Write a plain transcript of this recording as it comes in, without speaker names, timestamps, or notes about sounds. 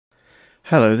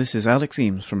Hello, this is Alex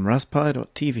Eames from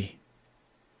Raspberry.tv.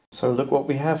 So look what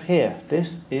we have here.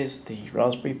 This is the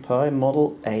Raspberry Pi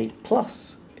Model A+.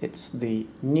 It's the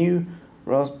new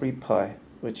Raspberry Pi,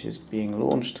 which is being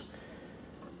launched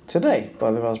today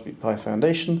by the Raspberry Pi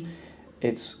Foundation.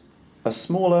 It's a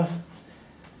smaller,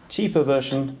 cheaper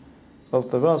version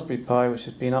of the Raspberry Pi, which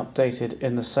has been updated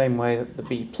in the same way that the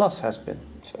B+ has been.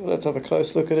 So let's have a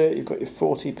close look at it. You've got your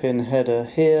 40-pin header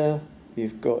here.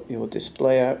 You've got your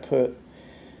display output,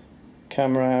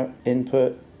 camera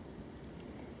input,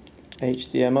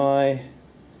 HDMI,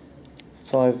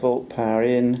 5-volt power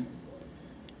in,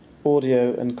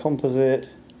 audio and composite,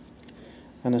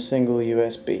 and a single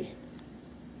USB.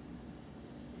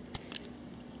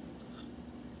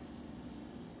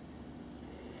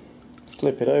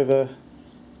 Flip it over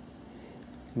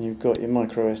and you've got your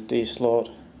micro SD slot,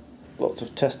 lots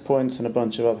of test points and a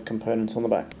bunch of other components on the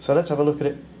back. So let's have a look at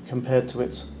it compared to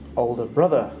its older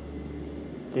brother,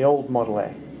 the old Model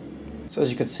A. So as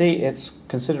you can see, it's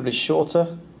considerably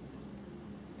shorter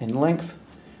in length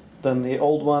than the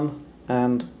old one,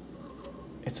 and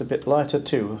it's a bit lighter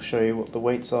too. I'll show you what the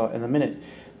weights are in a minute.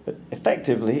 But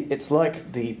effectively, it's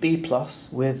like the B+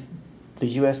 with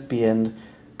the USB end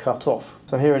cut off.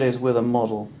 So here it is with a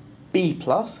Model B+,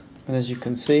 and as you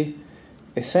can see,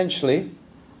 essentially,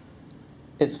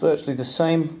 it's virtually the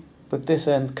same with this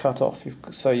end cut off.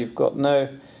 So you've got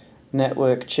no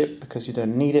network chip because you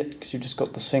don't need it, because you've just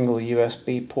got the single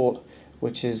USB port,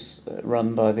 which is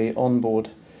run by the onboard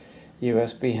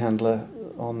USB handler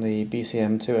on the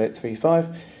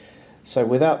BCM2835. So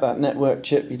without that network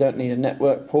chip, you don't need a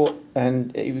network port,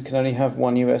 and you can only have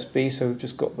one USB, so we've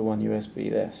just got the one USB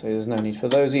there, so there's no need for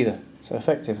those either. So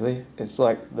effectively, it's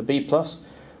like the B+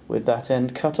 with that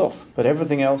end cut off, but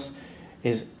everything else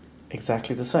is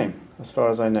exactly the same, as far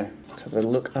as I know. Let's have a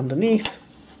look underneath.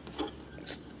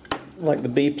 Like the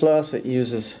B+, it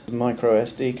uses a micro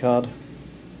SD card,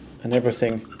 and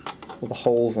everything, all the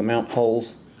holes, the mount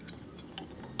holes,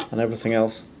 and everything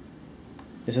else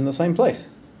is in the same place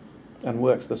and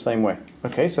works the same way.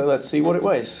 Okay, so let's see what it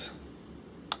weighs.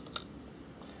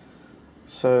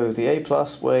 So the A+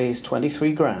 weighs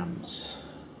 23 grams.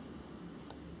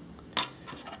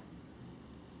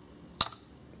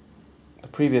 The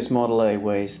previous Model A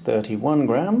weighs 31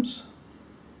 grams.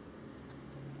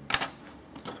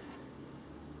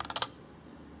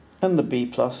 And the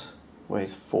B+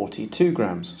 weighs 42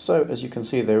 grams. So as you can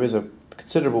see, there is a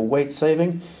considerable weight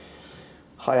saving.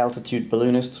 High altitude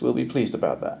balloonists will be pleased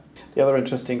about that. The other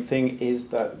interesting thing is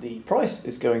that the price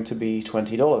is going to be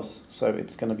 $20, so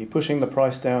it's going to be pushing the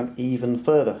price down even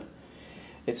further.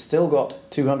 It's still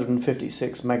got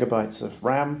 256 megabytes of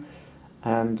RAM,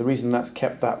 and the reason that's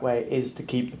kept that way is to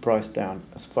keep the price down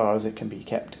as far as it can be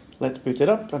kept. Let's boot it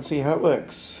up and see how it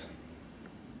works.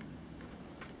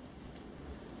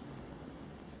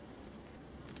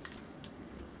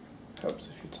 Helps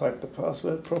if you type the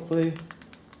password properly.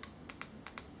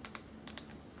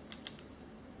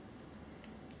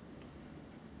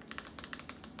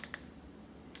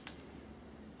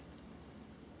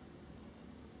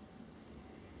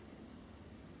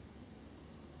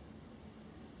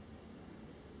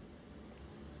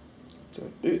 So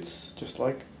it boots just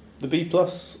like the B+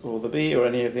 or the B or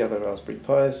any of the other Raspberry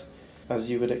Pis,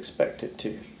 as you would expect it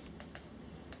to.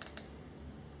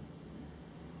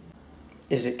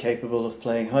 Is it capable of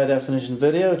playing high definition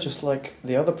video just like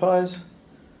the other Pis?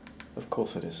 Of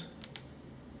course it is.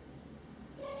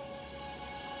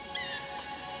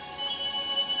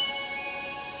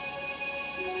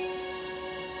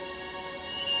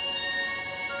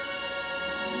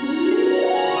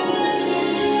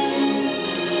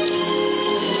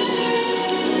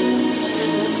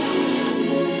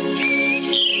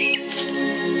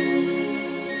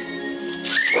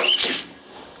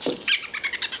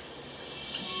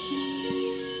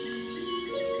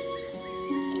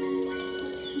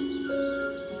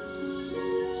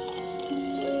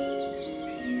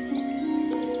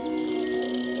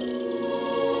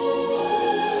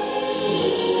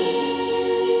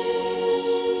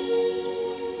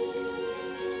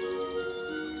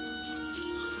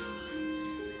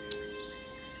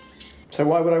 So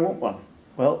why would I want one?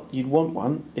 Well, you'd want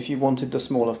one if you wanted the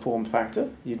smaller form factor.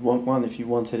 You'd want one if you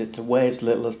wanted it to weigh as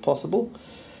little as possible.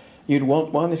 You'd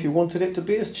want one if you wanted it to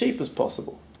be as cheap as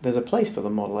possible. There's a place for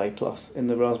the Model A+ in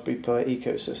the Raspberry Pi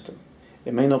ecosystem.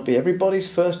 It may not be everybody's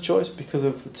first choice because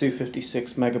of the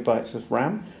 256 megabytes of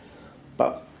RAM,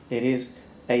 but it is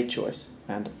a choice,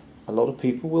 and a lot of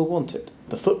people will want it.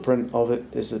 The footprint of it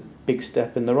is a big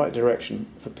step in the right direction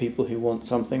for people who want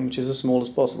something which is as small as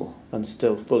possible and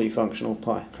still fully functional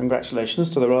Pi. Congratulations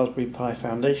to the Raspberry Pi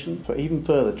Foundation for even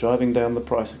further driving down the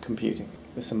price of computing.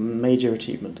 It's a major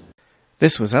achievement.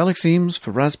 This was Alex Eames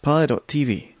for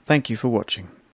Raspberry.tv. Thank you for watching.